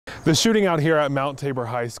The shooting out here at Mount Tabor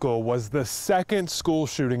High School was the second school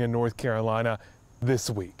shooting in North Carolina this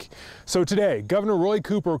week. So today, Governor Roy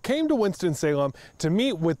Cooper came to Winston-Salem to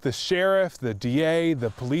meet with the sheriff, the DA,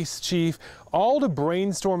 the police chief, all to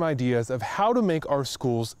brainstorm ideas of how to make our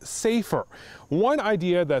schools safer. One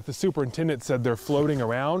idea that the superintendent said they're floating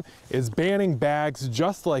around is banning bags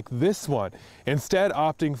just like this one, instead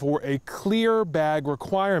opting for a clear bag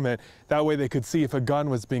requirement. That way they could see if a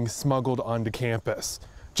gun was being smuggled onto campus.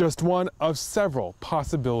 Just one of several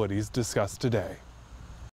possibilities discussed today.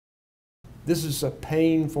 This is a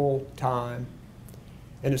painful time,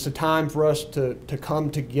 and it's a time for us to come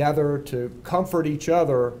together, to comfort each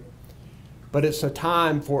other, but it's a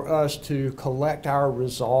time for us to collect our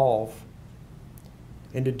resolve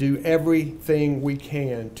and to do everything we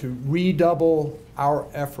can to redouble our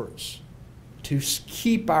efforts to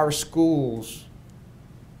keep our schools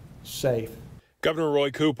safe. Governor Roy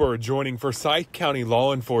Cooper joining Forsyth County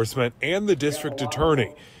law enforcement and the district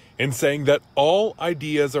attorney in saying that all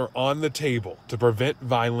ideas are on the table to prevent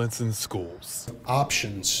violence in schools.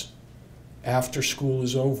 Options after school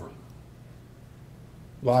is over.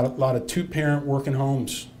 A lot of two-parent working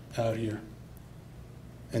homes out here.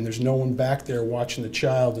 And there's no one back there watching the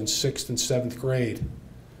child in 6th and 7th grade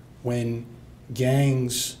when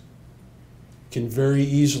gangs can very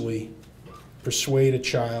easily persuade a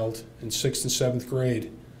child in 6th and 7th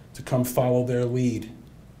grade to come follow their lead.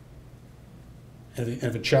 And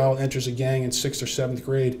if a child enters a gang in 6th or 7th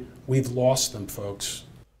grade, we've lost them, folks.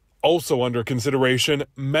 Also under consideration,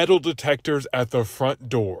 metal detectors at the front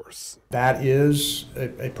doors. That is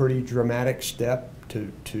a pretty dramatic step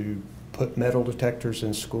to put metal detectors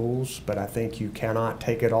in schools, but I think you cannot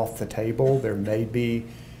take it off the table. There may be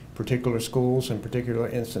particular schools and particular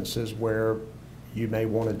instances where you may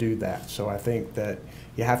want to do that. So I think that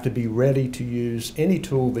you have to be ready to use any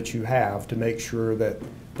tool that you have to make sure that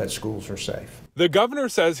schools are safe. The governor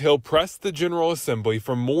says he'll press the General Assembly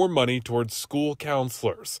for more money towards school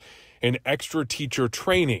counselors and extra teacher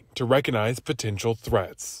training to recognize potential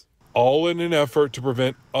threats, all in an effort to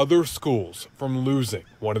prevent other schools from losing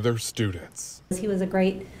one of their students. He was a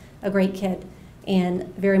great kid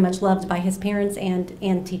and very much loved by his parents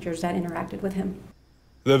and teachers that interacted with him.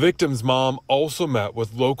 The victim's mom also met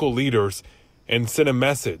with local leaders and sent a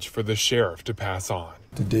message for the sheriff to pass on.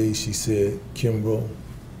 Today she said, "Kimbrough,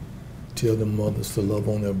 tell the mothers to love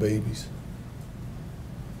on their babies."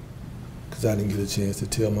 Because I didn't get a chance to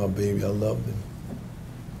tell my baby I loved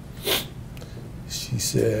him. She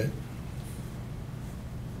said,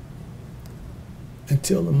 "And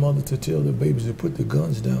tell the mother to tell the babies to put the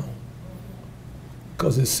guns down,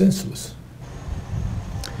 because it's senseless."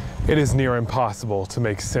 It is near impossible to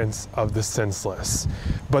make sense of the senseless,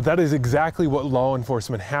 but that is exactly what law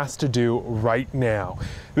enforcement has to do right now.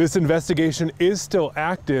 This investigation is still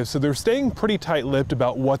active, so they're staying pretty tight-lipped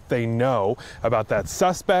about what they know about that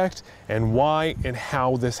suspect and why and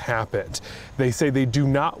how this happened. They say they do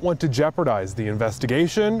not want to jeopardize the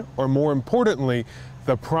investigation, or more importantly,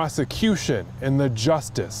 the prosecution and the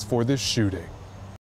justice for this shooting.